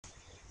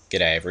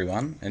G'day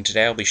everyone, and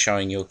today I'll be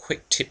showing you a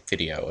quick tip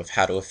video of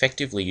how to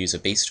effectively use a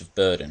Beast of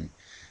Burden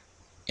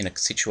in a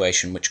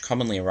situation which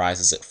commonly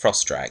arises at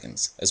frost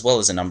dragons, as well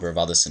as a number of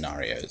other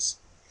scenarios.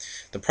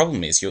 The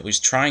problem is you're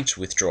trying to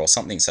withdraw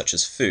something such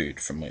as food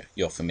from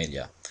your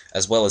familiar,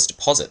 as well as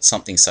deposit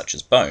something such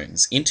as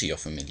bones into your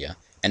familiar,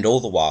 and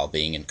all the while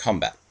being in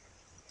combat.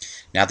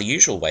 Now the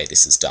usual way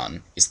this is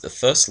done is the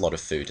first lot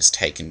of food is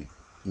taken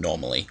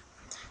normally,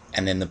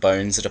 and then the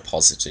bones are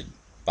deposited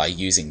by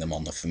using them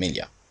on the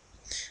familiar.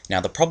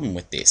 Now the problem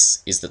with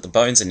this is that the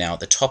bones are now at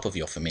the top of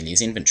your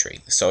familiar's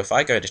inventory, so if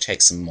I go to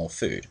take some more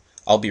food,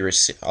 I'll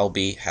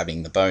be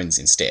having the bones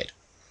instead,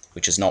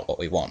 which is not what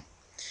we want.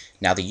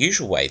 Now the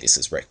usual way this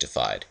is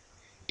rectified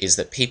is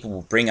that people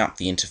will bring up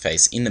the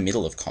interface in the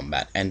middle of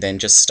combat and then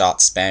just start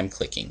spam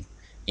clicking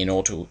in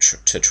order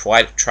to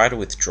try to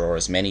withdraw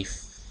as many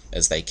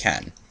as they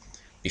can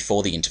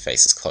before the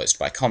interface is closed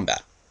by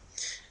combat.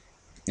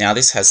 Now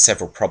this has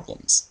several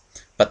problems,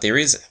 but there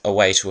is a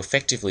way to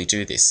effectively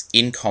do this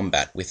in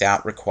combat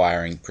without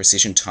requiring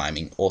precision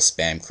timing or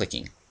spam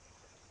clicking.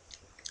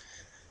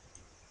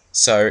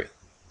 So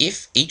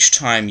if each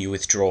time you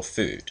withdraw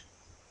food,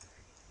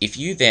 if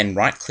you then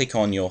right click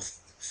on your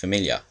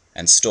familiar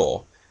and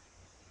store,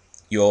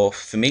 your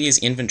familiar's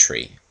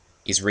inventory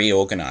is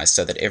reorganized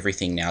so that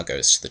everything now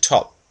goes to the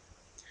top.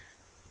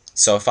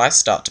 So if I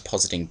start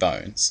depositing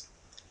bones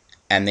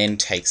and then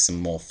take some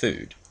more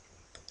food,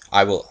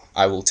 I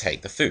will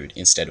take the food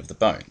instead of the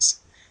bones.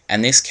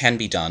 And this can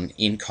be done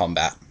in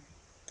combat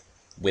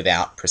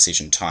without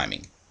precision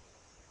timing.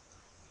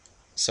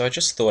 So I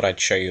just thought I'd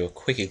show you a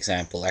quick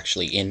example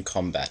actually in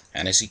combat,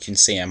 and as you can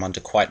see I'm under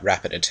quite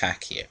rapid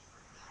attack here.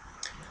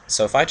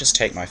 So if I just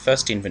take my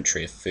first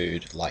inventory of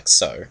food like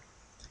so,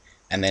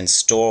 and then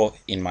store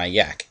in my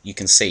yak, you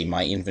can see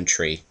my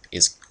inventory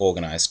is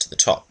organized to the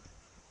top.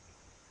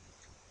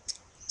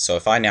 So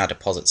if I now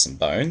deposit some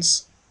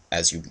bones,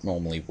 as you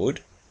normally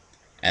would,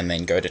 and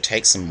then go to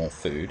take some more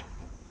food,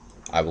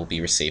 I will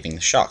be receiving the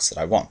sharks that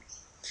I want.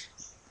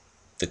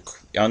 The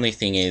only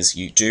thing is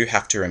you do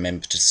have to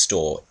remember to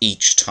store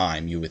each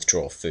time you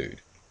withdraw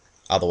food,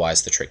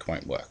 otherwise the trick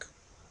won't work.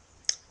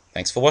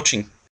 Thanks for watching.